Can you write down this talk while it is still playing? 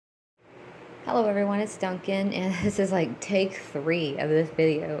Hello everyone, it's Duncan, and this is like take 3 of this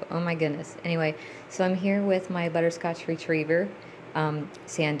video. Oh my goodness. Anyway, so I'm here with my butterscotch retriever,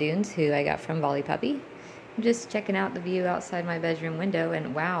 Sand Dunes, who I got from Volley Puppy. I'm just checking out the view outside my bedroom window,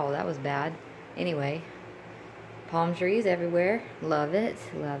 and wow, that was bad. Anyway, palm trees everywhere. Love it,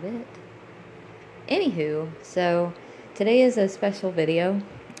 love it. Anywho, so today is a special video,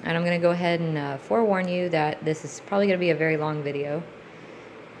 and I'm going to go ahead and forewarn you that this is probably going to be a very long video.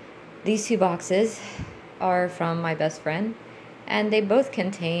 These 2 boxes are from my best friend, and they both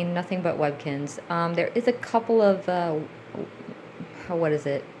contain nothing but Webkinz. There is a couple of, what is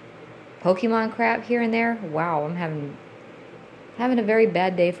it, Pokemon crap here and there. Wow, I'm having a very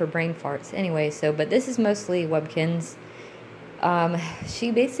bad day for brain farts. Anyway, but this is mostly Webkinz. She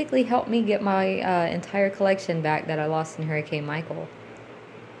basically helped me get my entire collection back that I lost in Hurricane Michael.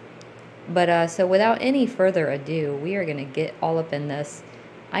 But, so without any further ado, we are going to get all up in this.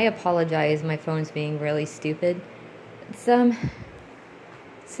 I apologize, my phone's being really stupid. It's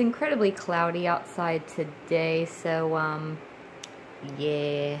incredibly cloudy outside today, so,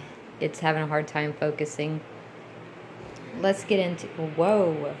 yeah, it's having a hard time focusing. Let's get into,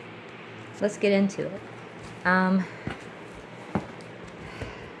 whoa, let's get into it. And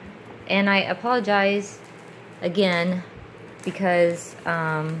I apologize again because,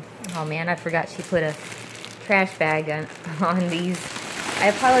 oh man, I forgot she put a trash bag on these. I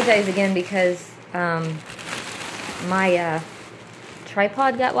apologize again because my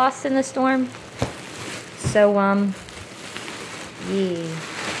tripod got lost in the storm. So, yeah.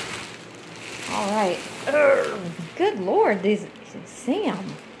 Alright. Good Lord, Sam.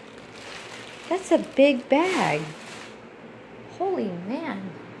 That's a big bag. Holy man.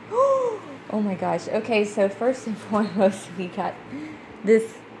 Oh my gosh. Okay, so first and foremost, we got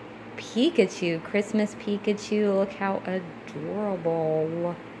this Pikachu, Christmas Pikachu. Look how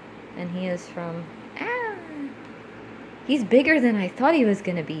adorable. And he is from, he's bigger than I thought he was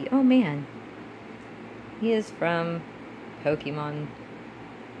gonna be. Oh man. He is from Pokemon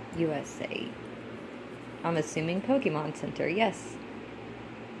USA. I'm assuming Pokemon Center, yes.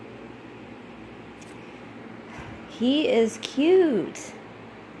 He is cute.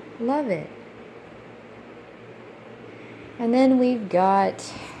 Love it. And then we've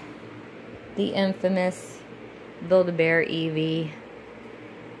got the infamous Build-A-Bear Eevee.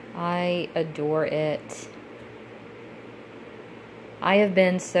 I adore it. I have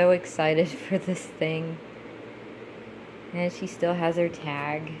been so excited for this thing. And she still has her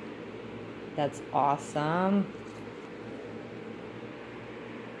tag. That's awesome.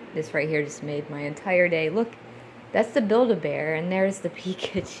 This right here just made my entire day. Look, that's the Build-A-Bear, and there's the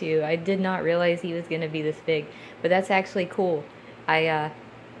Pikachu. I did not realize he was going to be this big, but that's actually cool. I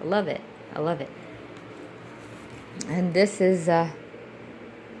love it. I love it. And this is a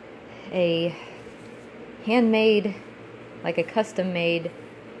handmade, like a custom-made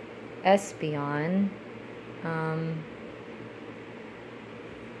Espeon.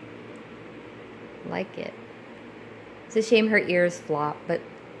 Like it. It's a shame her ears flop, but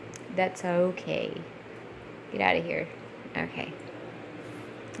that's okay. Get out of here. Okay.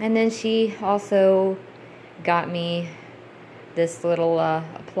 And then she also got me this little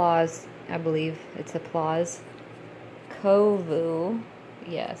Applause, I believe it's Applause Kovu.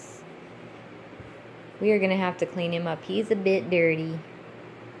 Yes. We are going to have to clean him up. He's a bit dirty.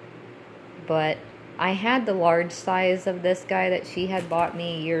 But I had the large size of this guy that she had bought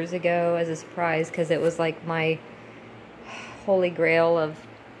me years ago as a surprise because it was like my holy grail of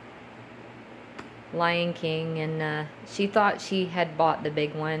Lion King, and she thought she had bought the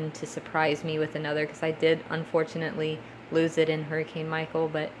big one to surprise me with another because I did unfortunately lose it in Hurricane Michael,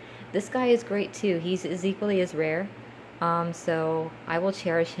 but this guy is great too. He's equally as rare, so I will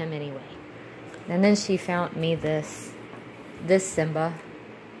cherish him anyway. And then she found me this Simba,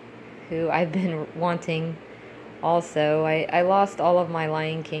 who I've been wanting also. I lost all of my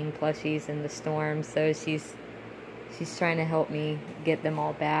Lion King plushies in the storm, so she's trying to help me get them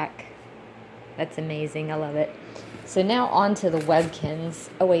all back. That's amazing. I love it. So now on to the Webkinz.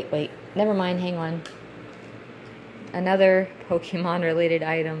 Oh, wait. Never mind. Hang on. Another Pokemon-related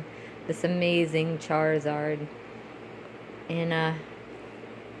item. This amazing Charizard. And,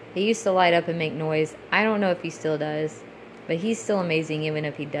 he used to light up and make noise. I don't know if he still does. But he's still amazing even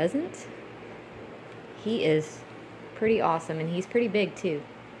if he doesn't. He is pretty awesome. And he's pretty big, too.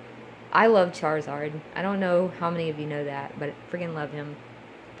 I love Charizard. I don't know how many of you know that. But I freaking love him.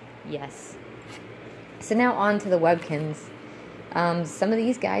 Yes. So now on to the Webkinz. Some of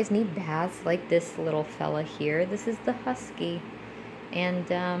these guys need baths, like this little fella here. This is the Husky.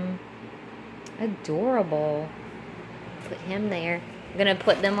 And, adorable. Put him there. I'm gonna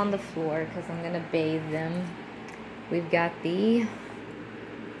put them on the floor because I'm gonna bathe them. We've got the,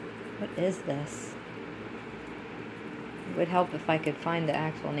 what is this? It would help if I could find the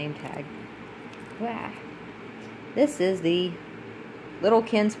actual name tag. Wow. This is the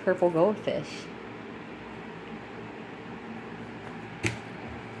Webkinz purple goldfish.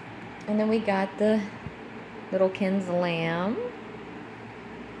 And then we got the Webkinz lamb.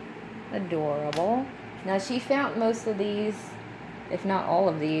 Adorable. Now she found most of these, if not all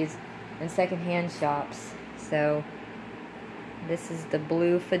of these, in secondhand shops. So this is the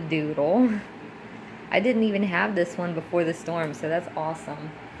blue fadoodle. I didn't even have this one before the storm, so that's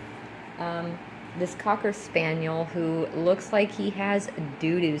awesome. This Cocker Spaniel who looks like he has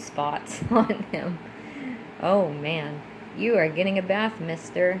doo-doo spots on him. Oh man, you are getting a bath,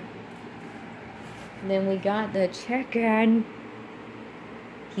 mister. Then we got the chicken.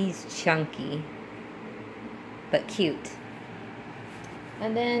 He's chunky, but cute.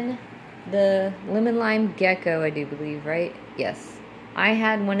 And then the lemon lime gecko, I do believe, right? Yes. I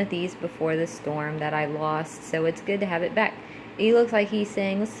had one of these before the storm that I lost, so it's good to have it back. He looks like he's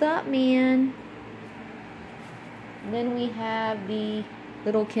saying, "What's up, man?" And then we have the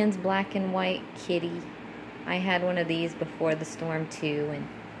Webkinz black and white kitty. I had one of these before the storm too, and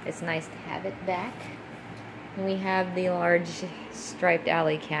it's nice to have it back. And we have the large striped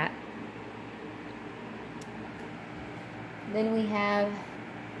alley cat. Then we have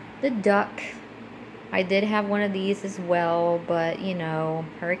the duck. I did have one of these as well, but you know,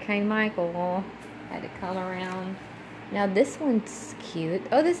 Hurricane Michael had to come around. Now this one's cute.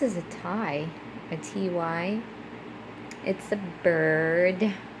 Oh, this is a tie, a TY. It's a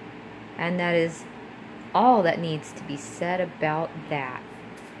bird, and that is all that needs to be said about that.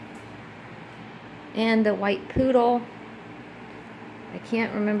 And the white poodle. I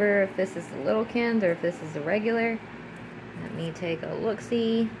can't remember if this is the Webkinz or if this is the regular. Let me take a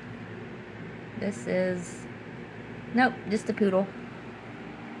look-see. This is, nope, just a poodle.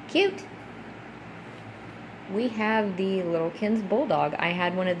 Cute. We have the Webkinz bulldog. I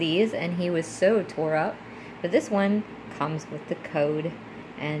had one of these and he was so tore up. But this one comes with the code,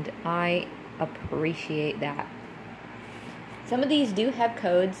 and I appreciate that. Some of these do have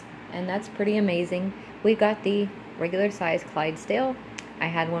codes, and that's pretty amazing. We got the regular size Clydesdale. I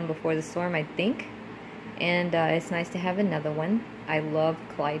had one before the storm, I think, and it's nice to have another one. I love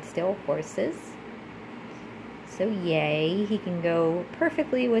Clydesdale horses, so yay, he can go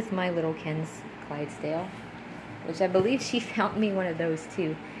perfectly with my Webkinz Clydesdale, which I believe she found me one of those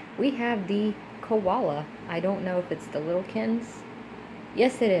too. We have the koala. I don't know if it's the Webkinz.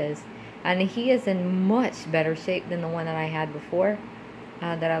 Yes, it is, and he is in much better shape than the one that I had before.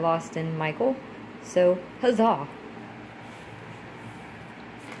 That I lost in Michael. So, huzzah.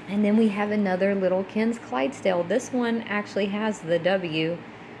 And then we have another Webkinz Clydesdale. This one actually has the W.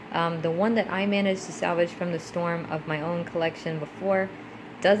 The one that I managed to salvage from the storm of my own collection before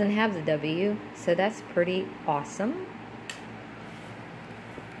doesn't have the W. So that's pretty awesome.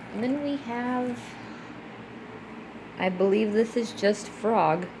 And then we have, I believe this is just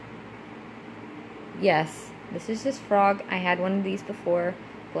Frog. Yes. This is just Frog. I had one of these before.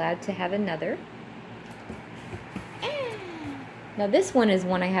 Glad to have another. Now this one is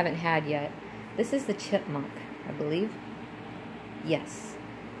one I haven't had yet. This is the chipmunk, I believe. Yes.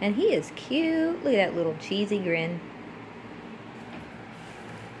 And he is cute. Look at that little cheesy grin.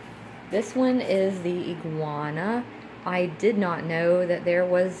 This one is the iguana. I did not know that there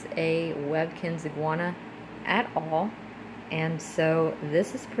was a Webkinz iguana at all. And so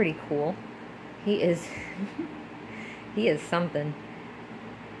this is pretty cool. He is, he is something.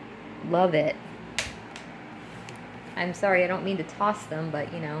 Love it. I'm sorry, I don't mean to toss them,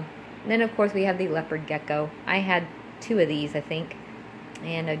 but you know. And then of course we have the leopard gecko. I had two of these, I think,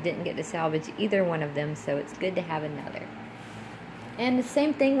 and I didn't get to salvage either one of them, so it's good to have another. And the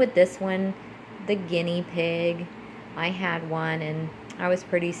same thing with this one, the guinea pig. I had one, and I was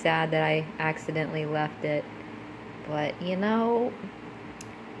pretty sad that I accidentally left it. But, you know,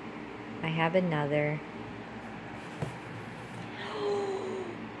 I have another.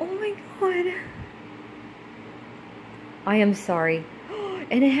 Oh my god. I am sorry.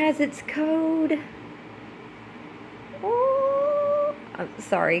 And it has its code. Oh, I'm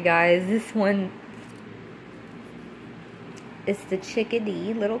sorry, guys. This one is the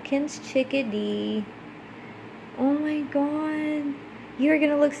chickadee. Webkinz chickadee. Oh my god. You're going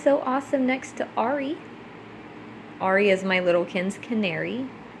to look so awesome next to Ari. Ari is my Webkinz canary,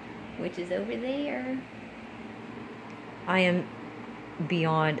 which is over there. I am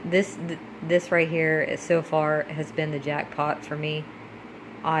beyond. This right here so far has been the jackpot for me.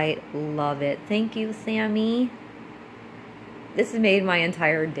 I love it. Thank you, Sammy. This has made my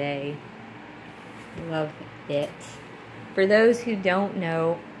entire day. Love it. For those who don't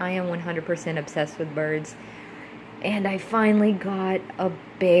know, I am 100% obsessed with birds. And I finally got a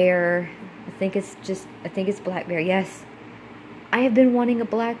bear. I think it's black bear. Yes. I have been wanting a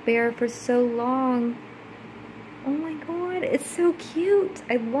black bear for so long. Oh my god, it's so cute.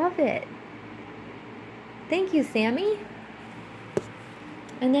 I love it. Thank you, Sammy.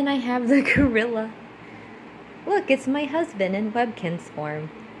 And then I have the gorilla. Look, it's my husband in Webkinz form.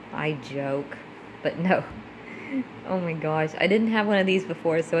 I joke, but no. Oh my gosh, I didn't have one of these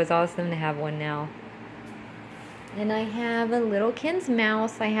before, so it's awesome to have one now. And I have a little Kinz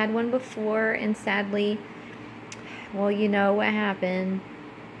mouse. I had one before, and sadly, well, you know what happened.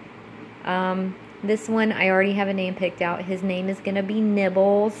 This one, I already have a name picked out. His name is going to be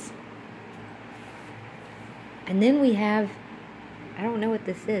Nibbles. And then we have, I don't know what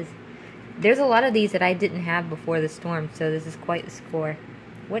this is. There's a lot of these that I didn't have before the storm, so this is quite the score.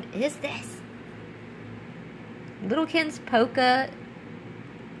 What is this? Little Kinz Polka,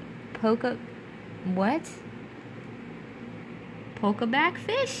 what? Polka back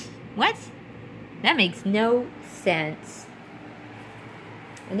fish? What? That makes no sense.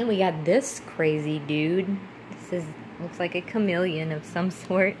 And then we got this crazy dude. Looks like a chameleon of some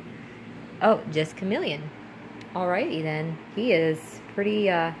sort. Oh, just chameleon. Alrighty then. He is pretty,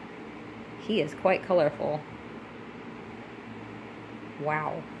 he is quite colorful.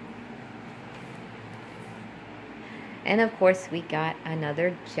 Wow. And of course we got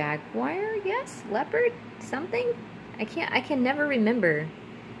another jaguar, yes? Leopard? Something? I can never remember.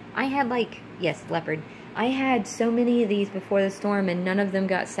 I had yes, leopard. I had so many of these before the storm and none of them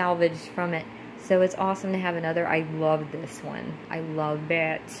got salvaged from it. So it's awesome to have another. I love this one. I love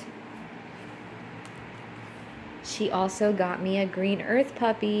it. She also got me a green earth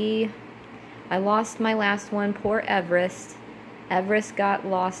puppy. I lost my last one, poor Everest. Everest got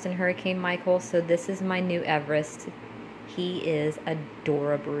lost in Hurricane Michael, so this is my new Everest. He is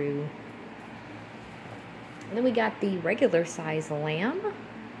adorable. And then we got the regular size lamb.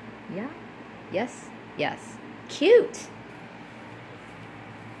 Yeah. Yes. Yes. Cute.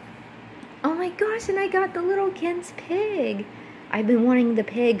 Oh my gosh, and I got the little Kinz pig. I've been wanting the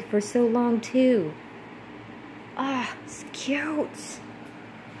pig for so long too. Ah, it's cute.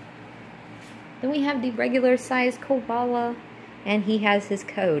 Then we have the regular size koala, and he has his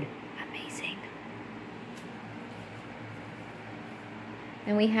code. Amazing.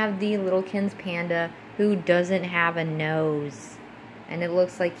 And we have the little Kinz panda who doesn't have a nose. And it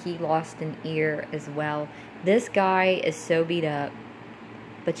looks like he lost an ear as well. This guy is so beat up.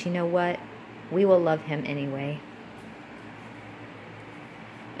 But you know what? We will love him anyway.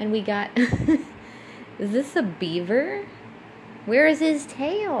 And we got... Is this a beaver? Where is his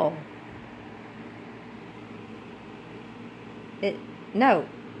tail? No.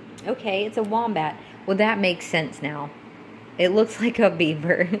 Okay, it's a wombat. Well, that makes sense now. It looks like a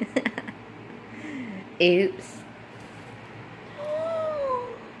beaver. Oops.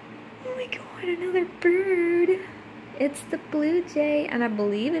 Oh my god, another bird. It's the blue jay, and I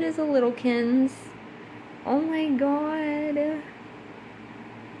believe it is a little Kinz. Oh my god.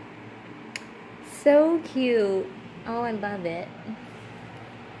 So cute. Oh, I love it.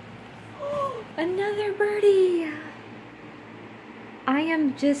 Another birdie. I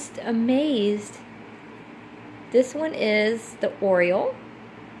am just amazed. This one is the Oriole.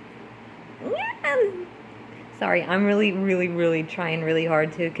 Sorry, I'm really trying really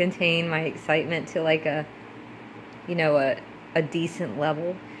hard to contain my excitement to like a, you know, a decent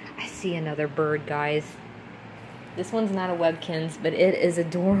level. I see another bird, guys. This one's not a Webkinz, but it is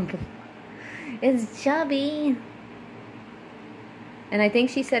adorable. It's chubby. And I think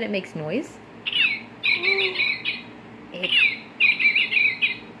she said it makes noise.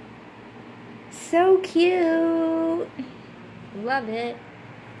 So cute. Love it.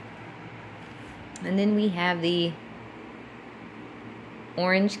 And then we have the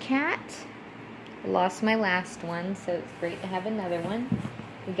orange cat. I lost my last one, so it's great to have another one.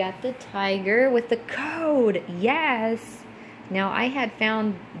 We got the tiger with the code. Yes. Now, I had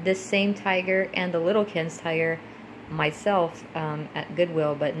found this same tiger and the little Kinz tiger myself at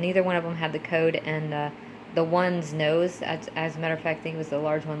Goodwill, but neither one of them had the code, and the one's nose, as a matter of fact, I think it was the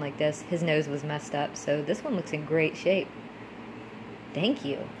large one like this, his nose was messed up, so this one looks in great shape. Thank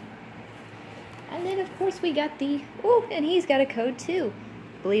you. And then, of course, we got the, oh, and he's got a code too.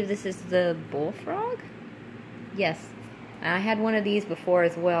 I believe this is the bullfrog? Yes. I had one of these before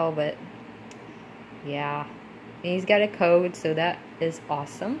as well, but yeah. He's got a code, so that is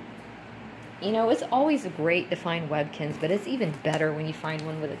awesome. You know, it's always great to find Webkinz, but it's even better when you find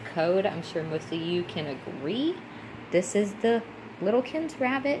one with a code. I'm sure most of you can agree. This is the Webkinz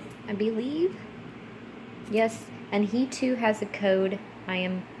rabbit, I believe. Yes, and he too has a code. I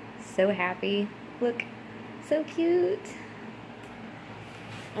am so happy. Look, so cute.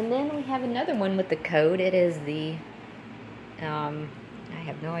 And then we have another one with the code. It is the, I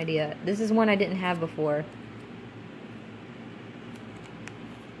have no idea. This is one I didn't have before.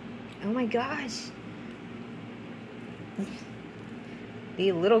 Oh my gosh. The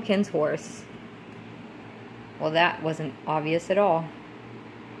Webkinz horse. Well, that wasn't obvious at all.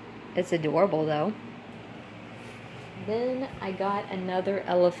 It's adorable though. Then I got another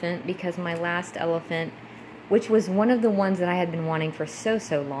elephant because my last elephant, which was one of the ones that I had been wanting for so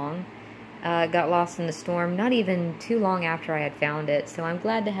long, got lost in the storm not even too long after I had found it. So I'm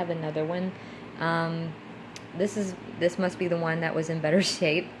glad to have another one. This must be the one that was in better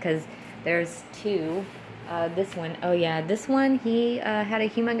shape because there's two. This one, oh yeah, this one, he had a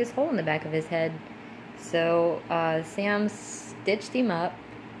humongous hole in the back of his head. So Sam stitched him up,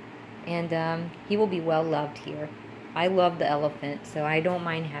 and he will be well loved here. I love the elephant, so I don't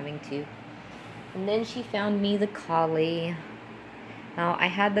mind having to. And then she found me the collie. Now, I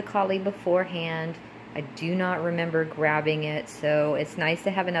had the collie beforehand. I do not remember grabbing it, so it's nice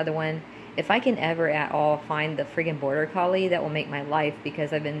to have another one. If I can ever at all find the friggin' border collie, that will make my life,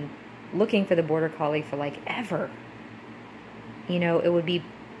 because I've been looking for the border collie for like ever. You know, it would be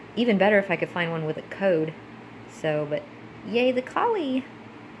even better if I could find one with a code. So, but yay, the collie.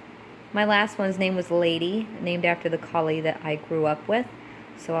 My last one's name was Lady, named after the collie that I grew up with.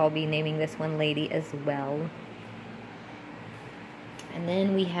 So I'll be naming this one Lady as well. And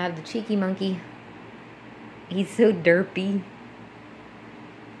then we have the cheeky monkey. He's so derpy.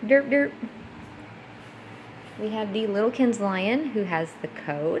 Derp derp. We have the Webkinz lion who has the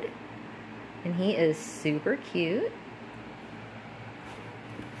code. And he is super cute.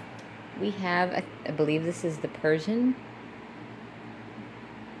 We have, I believe this is the Persian.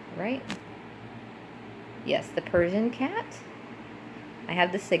 Right? Yes, the Persian cat. I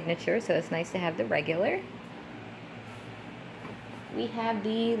have the signature, so it's nice to have the regular. We have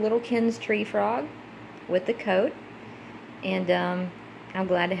the Webkinz tree frog with the coat. And I'm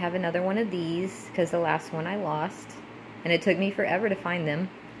glad to have another one of these because the last one I lost. And it took me forever to find them.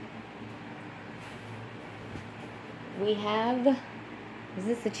 We have, is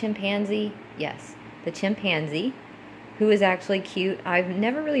this the chimpanzee? Yes, the chimpanzee, who is actually cute. I've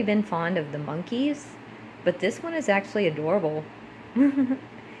never really been fond of the monkeys, but this one is actually adorable.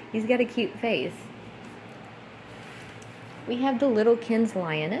 He's got a cute face. We have the Webkinz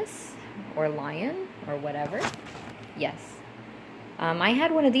lioness, or lion, or whatever. Yes. I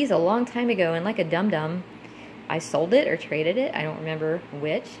had one of these a long time ago, and like a dum-dum, I sold it or traded it. I don't remember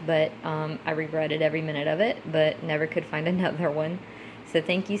which, but I regretted every minute of it, but never could find another one. So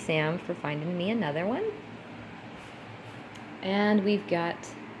thank you, Sam, for finding me another one. And we've got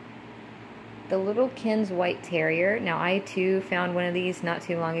the Webkinz White Terrier. Now, I too found one of these not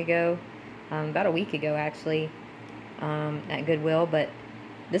too long ago, about a week ago actually, at Goodwill, but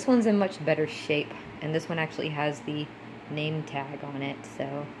this one's in much better shape, and this one actually has the name tag on it,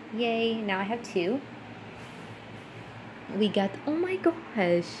 so yay, now I have two. We got, oh my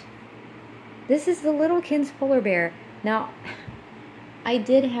gosh, this is the Webkinz polar bear. Now, I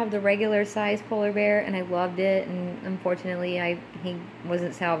did have the regular size polar bear, and I loved it, and unfortunately, he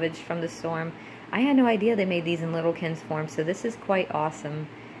wasn't salvaged from the storm. I had no idea they made these in Webkinz form, so this is quite awesome.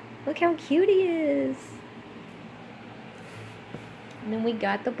 Look how cute he is. And then we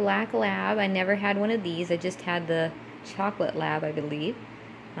got the black lab. I never had one of these. I just had the chocolate lab, I believe.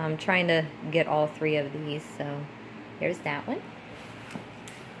 I'm trying to get all three of these, so here's that one.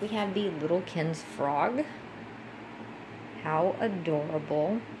 We have the Webkinz frog. How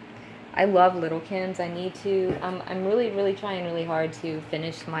adorable. I love Webkinz. I need to, I'm really trying really hard to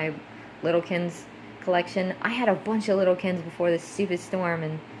finish my Webkinz collection. I had a bunch of Webkinz before this stupid storm,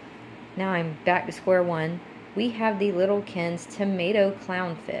 and now I'm back to square one. We have the Webkinz tomato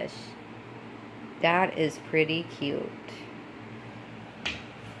clownfish. That is pretty cute.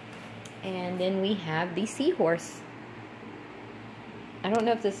 And then we have the seahorse. I don't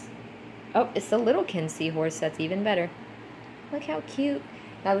know if this, oh, it's the Webkinz seahorse. That's even better. Look how cute.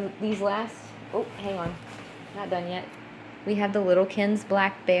 Now these last, oh, hang on, not done yet. We have the Webkinz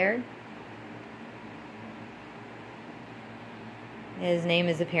black bear. His name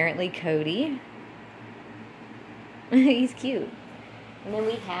is apparently Cody. He's cute. And then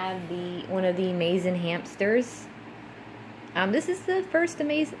we have one of the Amazing hamsters. This is the first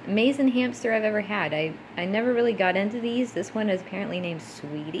Amazing hamster I've ever had. I never really got into these. This one is apparently named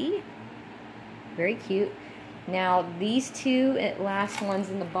Sweetie. Very cute. Now, these two last ones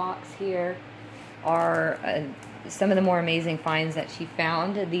in the box here are some of the more amazing finds that she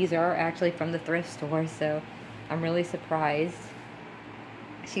found. These are actually from the thrift store, so I'm really surprised.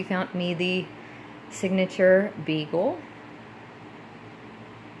 She found me the signature beagle.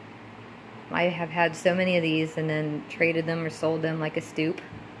 I have had so many of these and then traded them or sold them like a stoop.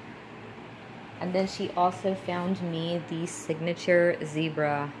 And then she also found me the signature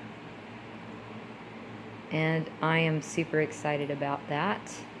zebra. And I am super excited about that.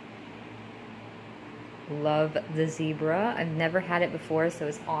 Love the zebra. I've never had it before, so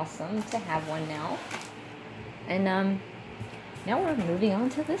it's awesome to have one now. And now we're moving on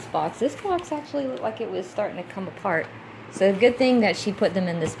to this box. This box actually looked like it was starting to come apart. So good thing that she put them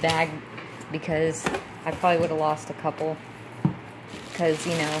in this bag, because I probably would have lost a couple. Because,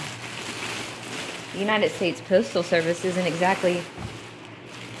 you know, the United States Postal Service isn't exactly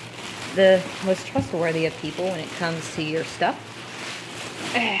the most trustworthy of people when it comes to your stuff.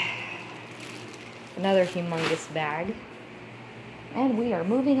 Another humongous bag. And we are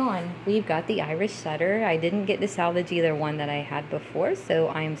moving on. We've got the Irish setter. I didn't get to salvage either one that I had before, so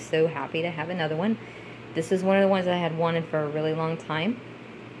I am so happy to have another one. This is one of the ones I had wanted for a really long time.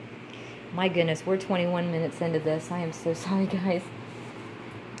 My goodness, we're 21 minutes into this. I am so sorry, guys.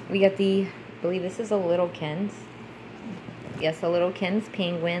 We got the, I believe this is a Webkinz. Yes, a Webkinz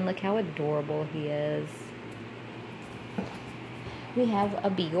penguin. Look how adorable he is. We have a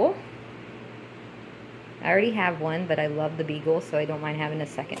beagle. I already have one, but I love the beagle, so I don't mind having a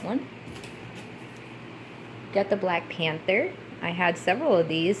second one. Got the Black Panther. I had several of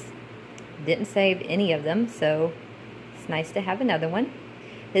these. Didn't save any of them, so it's nice to have another one.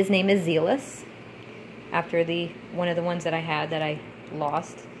 His name is Zealous, after one of the ones that I had that I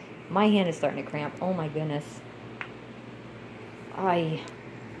lost. My hand is starting to cramp. Oh my goodness. The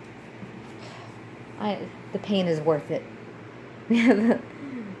pain is worth it. We have a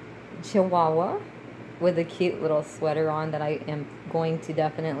Chihuahua with a cute little sweater on that I am going to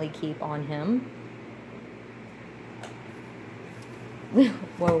definitely keep on him.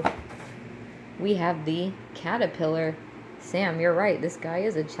 Whoa. We have the caterpillar. Sam, you're right. This guy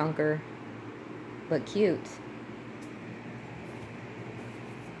is a chunker, but cute.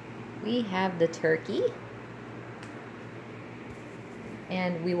 We have the turkey.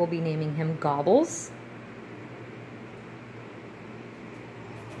 And we will be naming him Gobbles.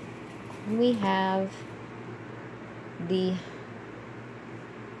 We have the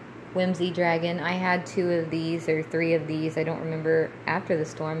Whimsy Dragon. I had 2 of these or 3 of these, I don't remember, after the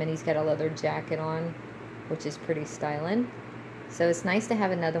storm, and he's got a leather jacket on, which is pretty styling. So it's nice to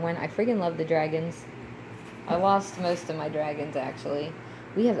have another one. I freaking love the dragons. I lost most of my dragons, actually.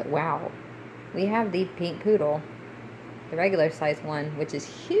 We have, wow, we have the pink poodle, the regular size one, which is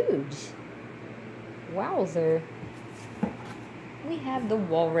huge. Wowzer. We have the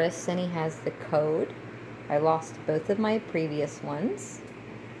walrus, and he has the code. I lost both of my previous ones.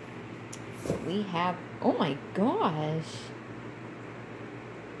 We have, oh my gosh.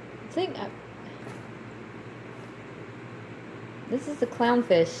 This is the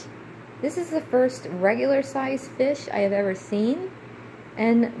clownfish. This is the first regular size fish I have ever seen.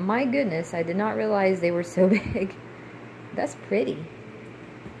 And my goodness, I did not realize they were so big. That's pretty.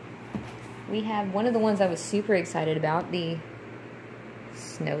 We have one of the ones I was super excited about, the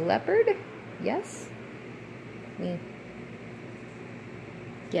snow leopard. Yes?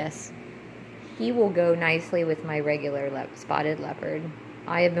 Yes. He will go nicely with my regular spotted leopard.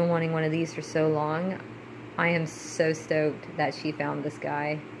 I have been wanting one of these for so long. I am so stoked that she found this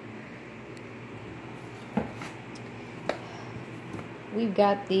guy. We've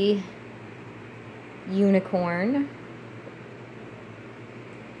got the unicorn.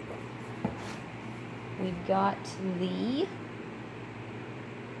 We've got the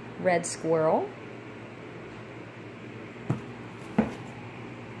red squirrel.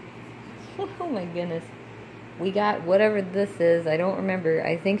 Oh my goodness. We got whatever this is. I don't remember.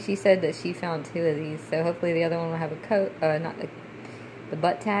 I think she said that she found 2 of these. So hopefully the other one will have a coat, not the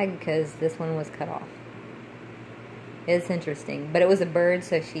butt tag, because this one was cut off. It's interesting. But it was a bird,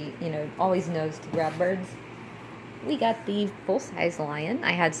 so she, you know, always knows to grab birds. We got the full-size lion.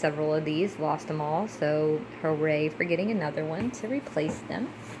 I had several of these, lost them all, so hooray for getting another one to replace them.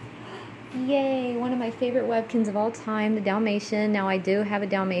 Yay, one of my favorite Webkinz of all time, the Dalmatian. Now I do have a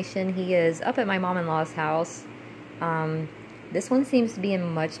Dalmatian. He is up at my mom-in-law's house. This one seems to be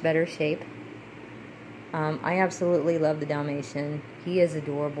in much better shape. I absolutely love the Dalmatian. He is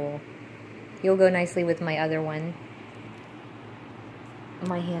adorable. He'll go nicely with my other one.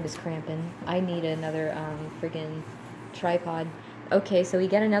 My hand is cramping. I need another friggin' tripod. Okay, so we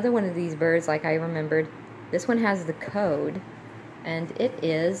get another one of these birds like I remembered. This one has the code, and it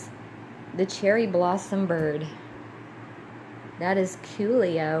is the cherry blossom bird. That is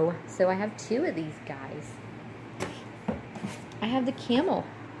Coolio. So I have two of these guys. I have the camel.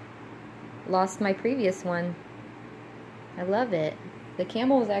 Lost my previous one. I love it. The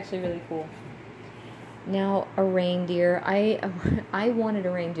camel was actually really cool. Now, a reindeer. I wanted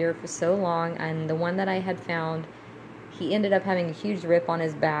a reindeer for so long, and the one that I had found, he ended up having a huge rip on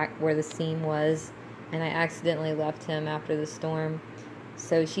his back where the seam was, and I accidentally left him after the storm.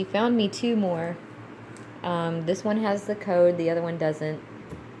 So she found me two more. This one has the code, the other one doesn't.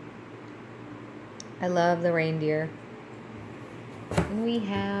 I love the reindeer. And we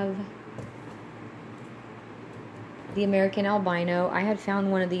have the American albino. I had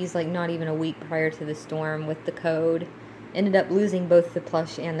found one of these like not even a week prior to the storm with the code. Ended up losing both the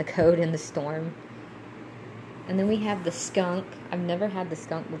plush and the code in the storm. And then we have the skunk. I've never had the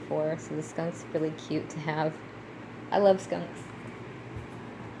skunk before, so the skunk's really cute to have. I love skunks.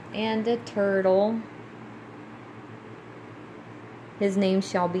 And a turtle. His name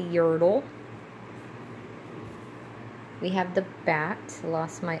shall be Yertle. We have the bat.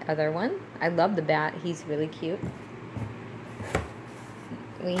 Lost my other one. I love the bat. He's really cute.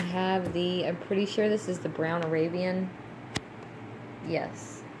 We have the, I'm pretty sure this is the brown Arabian.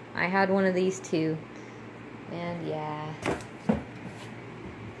 Yes. I had one of these too. And yeah.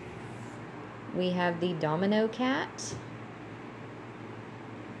 We have the domino cat.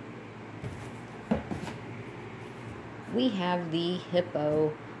 We have the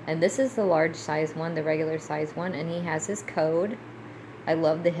hippo. And this is the large size one, the regular size one. And he has his code. I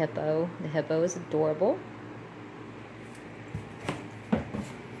love the hippo. The hippo is adorable.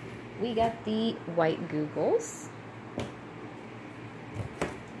 We got the white googles.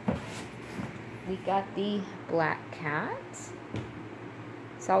 We got the black cat.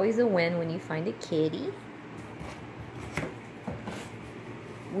 It's always a win when you find a kitty.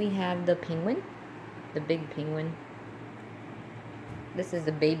 We have the penguin, the big penguin. This is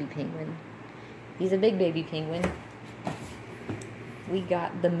the baby penguin. He's a big baby penguin. We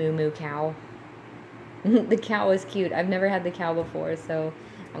got the moo moo cow. The cow is cute. I've never had the cow before, so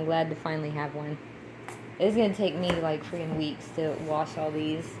I'm glad to finally have one. It's gonna take me like freaking weeks to wash all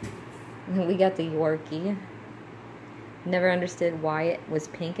these. We got the Yorkie. Never understood why it was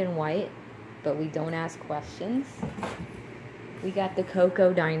pink and white, but we don't ask questions. We got the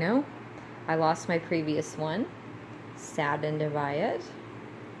Coco Dino. I lost my previous one. Saddened by it.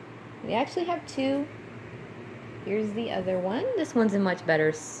 We actually have two. Here's the other one. This one's in much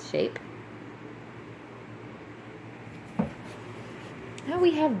better shape. Now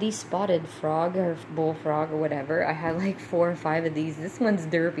we have the spotted frog or bullfrog or whatever. I had like 4 or 5 of these. This one's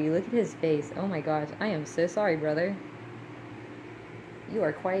derpy. Look at his face. Oh my gosh. I am so sorry, brother. You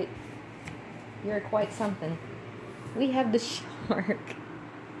are quite something. We have the shark.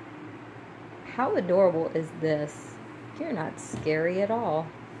 How adorable is this? You're not scary at all.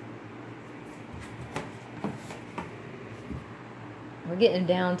 We're getting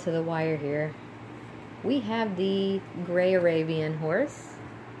down to the wire here. We have the gray Arabian horse.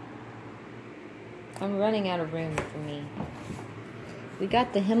 I'm running out of room for me. We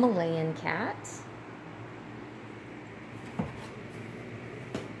got the Himalayan cat.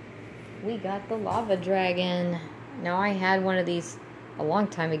 We got the lava dragon. Now I had one of these a long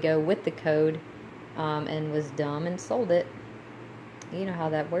time ago with the code and was dumb and sold it. You know how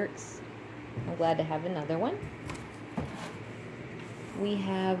that works. I'm glad to have another one. We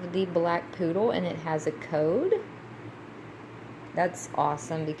have the black poodle, and it has a code. That's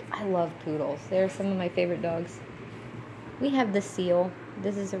awesome because I love poodles. They're some of my favorite dogs. We have the seal.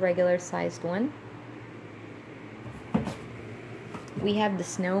 This is a regular sized one. We have the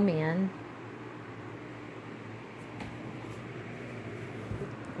snowman.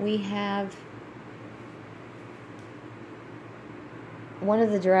 We have one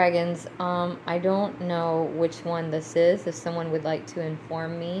of the dragons. I don't know which one this is. If someone would like to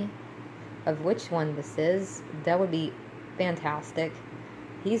inform me of which one this is, that would be fantastic.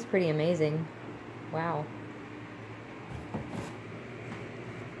 He's pretty amazing. Wow.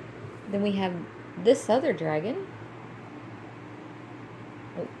 Then we have this other dragon.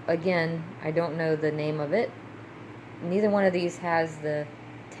 Again, I don't know the name of it. Neither one of these has the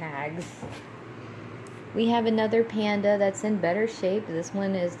tags. We have another panda that's in better shape. This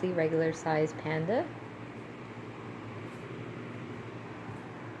one is the regular size panda.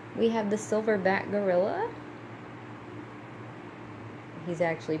 We have the silverback gorilla. He's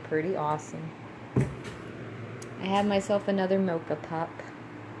actually pretty awesome. I have myself another mocha pup.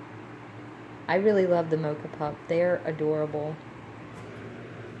 I really love the mocha pup. They're adorable.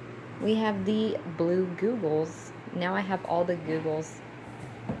 We have the blue googles. Now I have all the googles.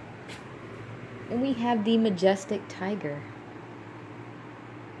 And we have the majestic tiger.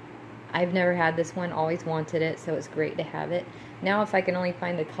 I've never had this one, always wanted it, so it's great to have it. Now if I can only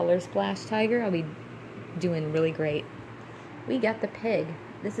find the Color Splash Tiger, I'll be doing really great. We got the pig.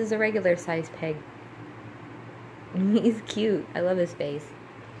 This is a regular size pig. He's cute. I love his face.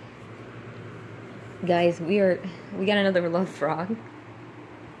 Guys, we got another love frog.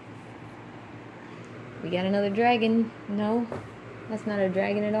 We got another dragon. No, that's not a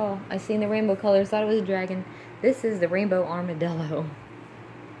dragon at all. I seen the rainbow colors, thought it was a dragon. This is the rainbow armadillo.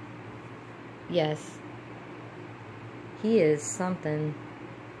 Yes. He is something.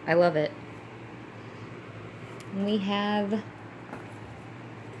 I love it. We have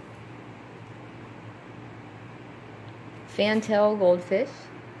fantail goldfish.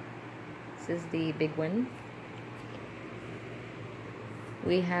 This is the big one.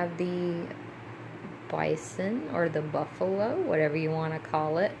 We have the bison or the buffalo, whatever you want to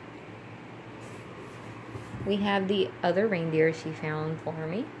call it. We have the other reindeer she found for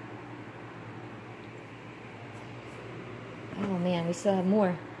me. Oh man, we still have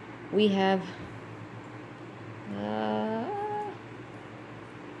more. We have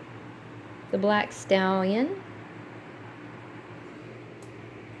the black stallion.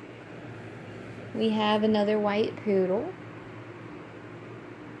 We have another white poodle.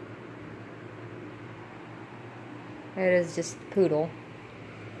 It is just poodle.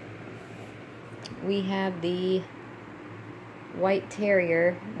 We have the white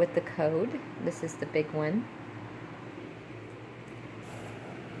terrier with the code. This is the big one.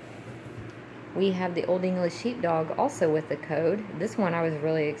 We have the Old English Sheepdog also with the code. This one I was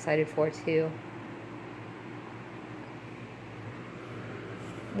really excited for too.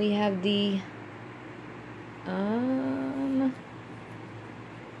 We have the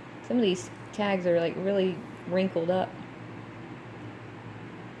some of these tags are like really wrinkled up.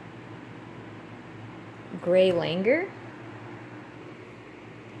 Gray Langer.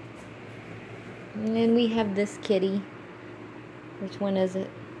 And then we have this kitty. Which one is it?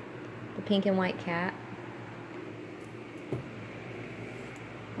 The pink and white cat.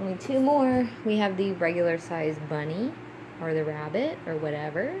 Only two more. We have the regular size bunny or the rabbit or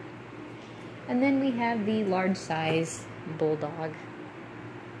whatever. And then we have the large size bulldog.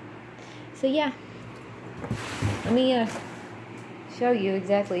 So yeah, let me show you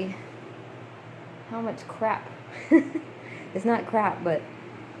exactly how much crap. It's not crap, but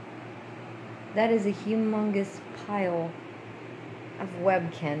that is a humongous pile of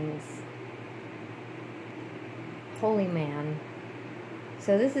Webkinz. Holy man.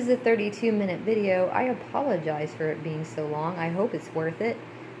 So this is a 32-minute video. I apologize for it being so long. I hope it's worth it.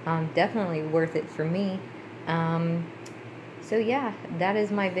 Definitely worth it for me. So yeah, that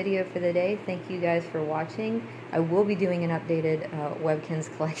is my video for the day. Thank you guys for watching. I will be doing an updated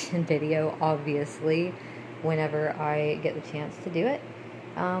Webkinz collection video, obviously, whenever I get the chance to do it.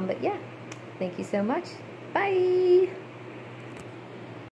 But yeah, thank you so much. Bye!